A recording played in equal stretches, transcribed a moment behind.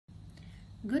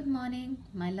Good morning,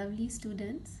 my lovely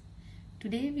students.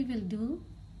 Today we will do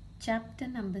chapter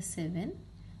number 7,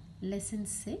 lesson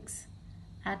 6,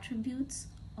 attributes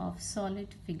of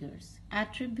solid figures.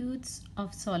 Attributes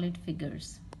of solid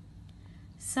figures.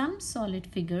 Some solid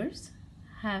figures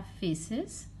have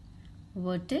faces,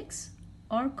 vertex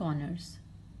or corners,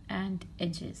 and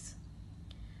edges.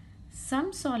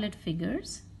 Some solid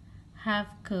figures have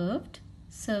curved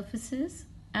surfaces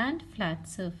and flat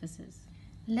surfaces.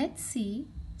 Let's see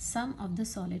some of the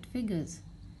solid figures.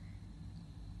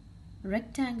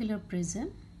 Rectangular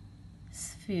prism,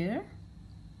 sphere,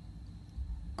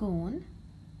 cone,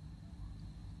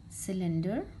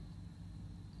 cylinder,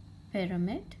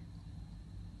 pyramid,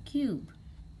 cube.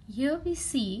 Here we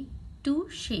see two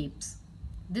shapes.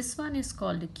 This one is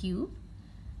called a cube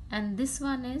and this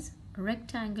one is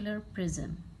rectangular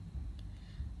prism.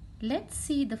 Let's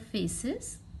see the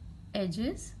faces,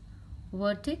 edges,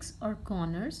 vertex or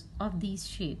corners of these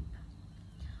shape.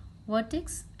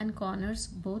 Vertex and corners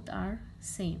both are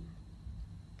same.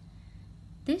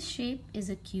 This shape is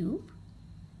a cube.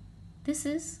 This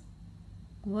is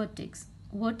vertex.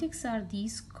 Vertex are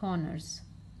these corners.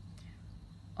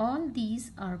 All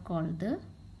these are called the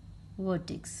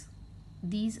vertex.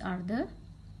 These are the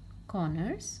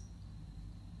corners,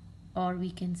 or we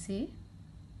can say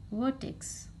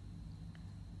vertex.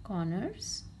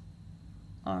 Corners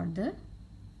or the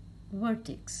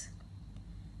vertex.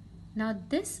 Now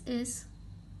this is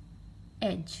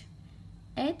edge.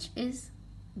 Edge is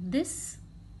this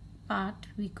part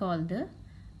we call the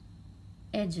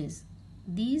edges.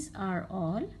 These are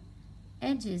all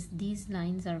edges. These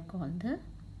lines are called the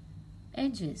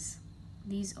edges.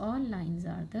 These all lines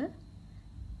are the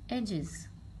edges.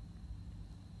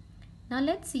 Now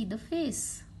let's see the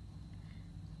face.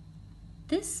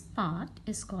 This part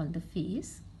is called the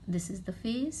face. This is the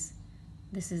face,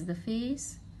 this is the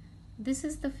face, this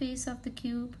is the face of the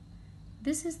cube,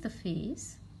 this is the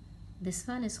face, this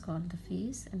one is called the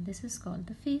face, and this is called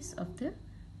the face of the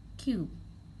cube.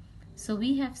 So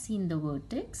we have seen the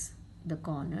vertex, the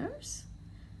corners,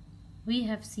 we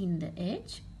have seen the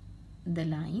edge, the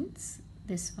lines,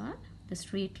 this one, the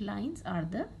straight lines are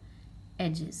the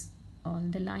edges. All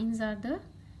the lines are the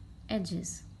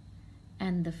edges.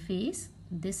 And the face,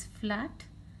 this flat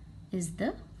is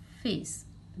the face.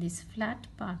 This flat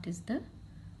part is the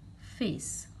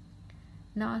face.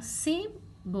 Now same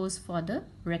goes for the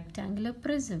rectangular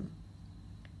prism.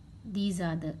 These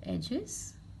are the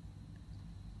edges,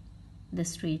 the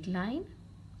straight line,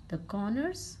 the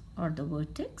corners or the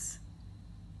vertex,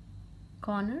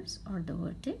 corners or the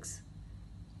vertex,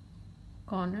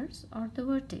 corners or the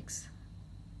vertex.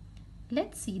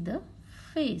 Let's see the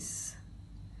face.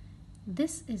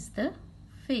 This is the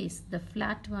face. The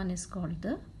flat one is called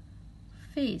the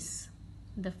face.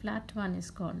 The flat one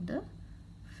is called the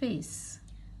face.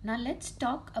 Now let's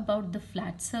talk about the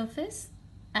flat surface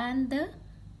and the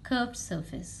curved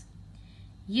surface.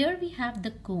 Here we have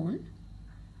the cone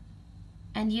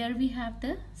and here we have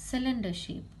the cylinder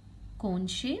shape. Cone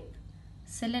shape,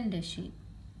 cylinder shape.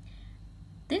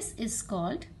 This is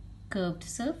called curved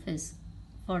surface.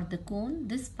 For the cone,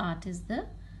 this part is the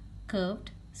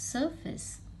curved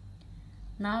surface.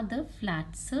 Now the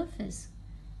flat surface.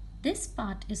 This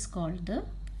part is called the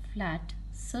flat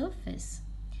surface.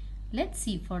 Let's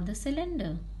see for the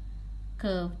cylinder.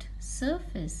 Curved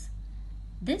surface.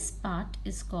 This part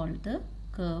is called the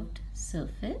curved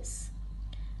surface.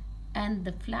 And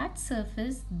the flat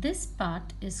surface, this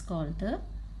part is called the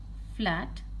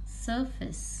flat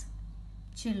surface.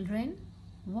 Children,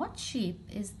 what shape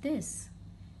is this?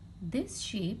 This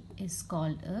shape is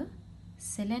called a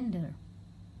cylinder.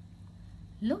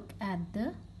 Look at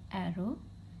the arrow.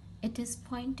 It is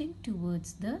pointing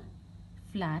towards the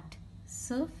flat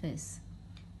surface.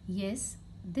 Yes,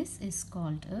 this is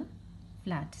called a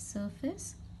flat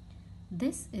surface.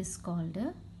 This is called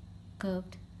a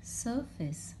curved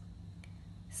surface.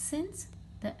 Since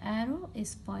the arrow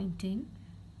is pointing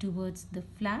towards the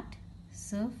flat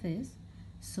surface,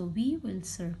 so we will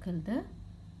circle the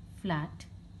flat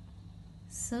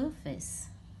surface.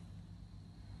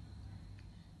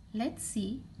 Let's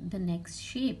see the next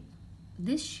shape.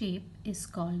 This shape is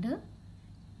called a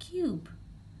cube.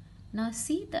 Now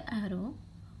see the arrow,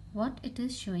 what it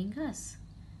is showing us.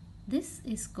 This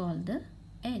is called the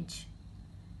edge.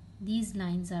 These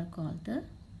lines are called the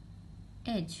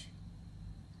edge.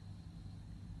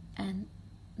 And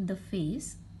the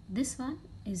face, this one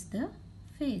is the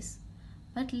face.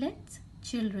 But let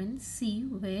children see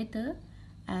where the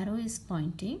arrow is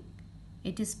pointing.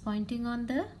 It is pointing on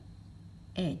the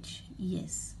edge.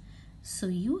 Yes. So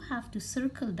you have to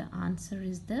circle. The answer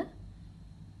is the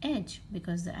edge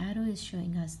because the arrow is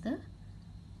showing us the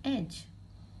edge.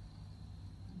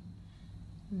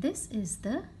 This is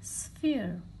the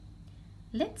sphere.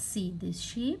 Let's see this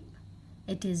shape.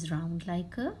 It is round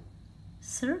like a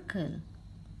circle.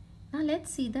 Now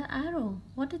let's see the arrow,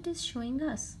 what it is showing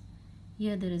us.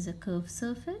 Here there is a curved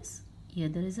surface. Here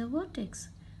there is a vertex.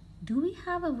 Do we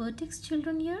have a vertex,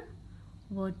 children, here?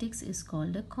 Vertex is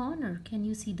called a corner. Can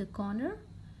you see the corner?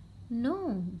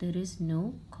 No, there is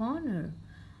no corner.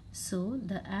 So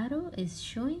the arrow is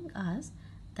showing us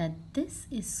that this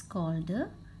is called a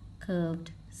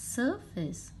curved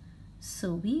surface.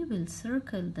 So we will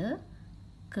circle the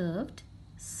curved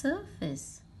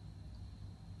surface.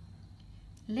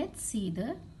 Let's see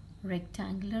the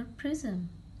rectangular prism.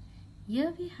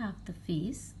 Here we have the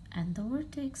face and the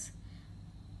vertex.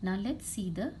 Now let's see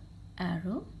the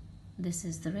arrow. This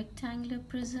is the rectangular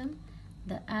prism.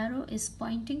 The arrow is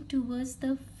pointing towards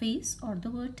the face or the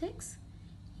vertex.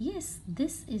 Yes,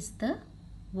 this is the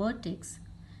vertex.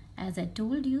 As I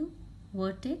told you,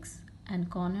 vertex and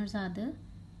corners are the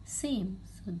same.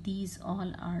 So these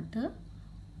all are the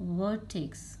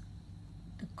vertex,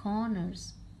 the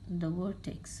corners, the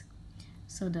vertex.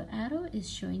 So the arrow is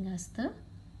showing us the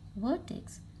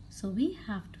vertex. So we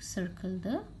have to circle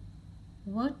the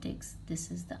vertex. This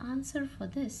is the answer for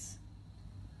this.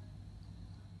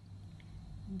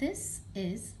 This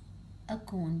is a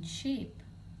cone shape.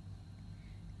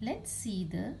 Let's see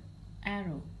the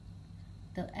arrow.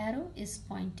 The arrow is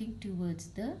pointing towards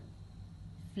the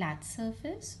flat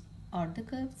surface or the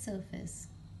curved surface.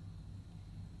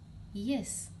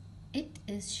 Yes, it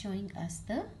is showing us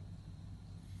the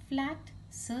flat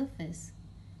surface.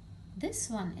 This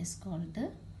one is called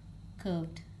the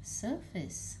curved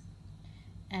surface.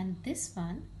 And this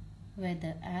one, where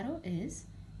the arrow is,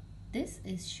 this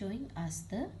is showing us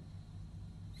the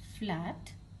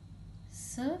flat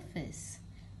surface.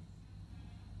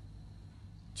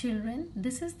 Children,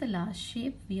 this is the last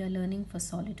shape we are learning for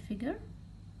solid figure,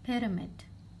 pyramid.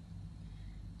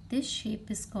 This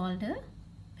shape is called a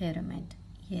pyramid.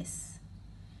 Yes.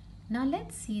 Now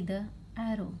let's see the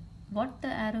arrow. What the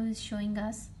arrow is showing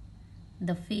us?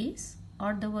 The face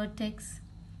or the vertex?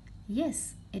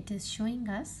 Yes, it is showing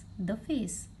us the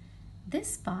face.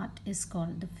 This part is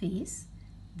called the face.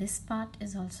 This part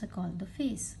is also called the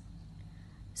face.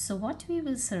 So what we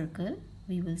will circle?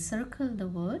 We will circle the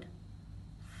word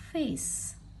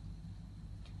face.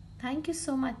 Thank you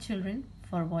so much, children,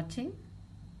 for watching.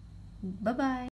 Bye-bye.